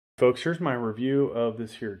Folks, here's my review of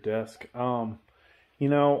this here desk. You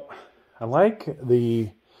know, I like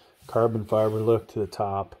the carbon fiber look to the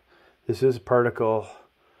top. This is a particle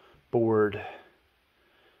board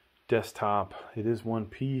desktop. It is one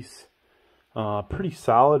piece. Pretty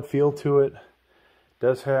solid feel to it.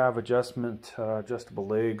 Does have adjustable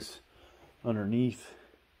legs underneath.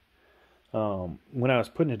 When I was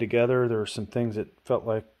putting it together, there were some things that felt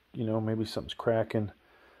like, you know, maybe something's cracking.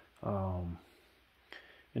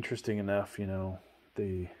 Interesting enough, you know,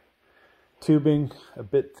 the tubing a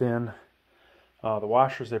bit thin. The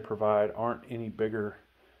washers they provide aren't any bigger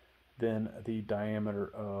than the diameter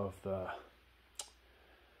of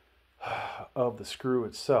the screw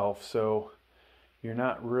itself, so you're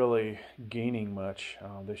not really gaining much.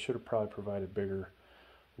 They should have probably provided bigger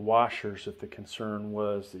washers if the concern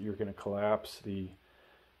was that you're going to collapse the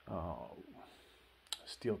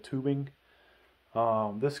steel tubing.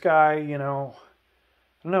 This guy, you know,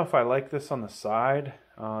 I don't know if I like this on the side.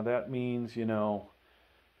 That means, you know,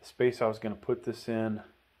 the space I was going to put this in,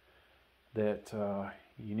 that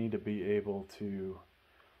you need to be able to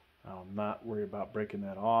not worry about breaking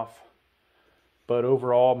that off. But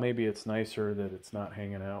overall, maybe it's nicer that it's not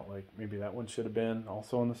hanging out. Like maybe that one should have been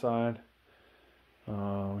also on the side.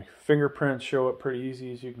 Fingerprints show up pretty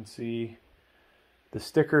easy, as you can see. The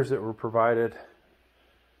stickers that were provided,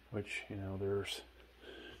 which, you know,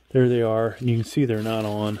 there they are, and you can see they're not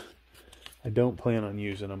on. I don't plan on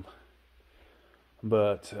using them,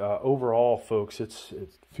 but overall, folks, it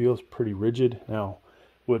feels pretty rigid. Now,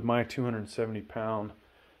 would my 270-pound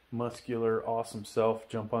muscular awesome self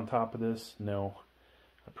jump on top of this? No,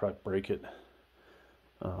 I'd probably break it,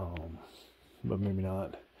 but maybe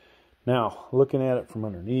not. Now, looking at it from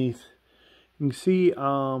underneath, you can see it's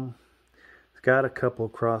got a couple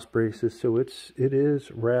of cross braces, so it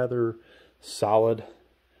is rather solid.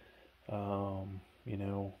 You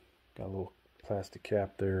know, got a little plastic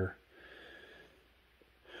cap there.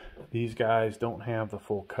 These guys don't have the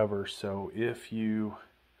full cover, so if you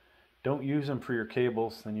don't use them for your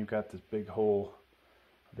cables, then you've got this big hole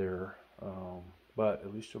there. But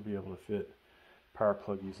at least you'll be able to fit power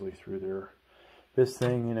plug easily through there. This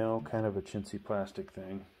thing, you know, kind of a chintzy plastic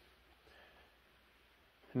thing.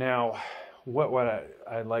 Now, what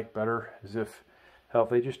I like better is if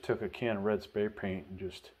they just took a can of red spray paint and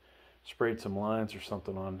just sprayed some lines or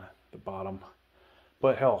something on the bottom.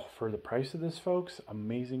 But hell, for the price of this, folks,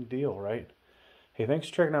 amazing deal, right? Hey, thanks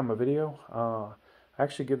for checking out my video. I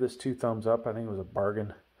actually give this 2 thumbs up. I think it was a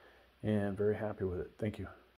bargain, and very happy with it. Thank you.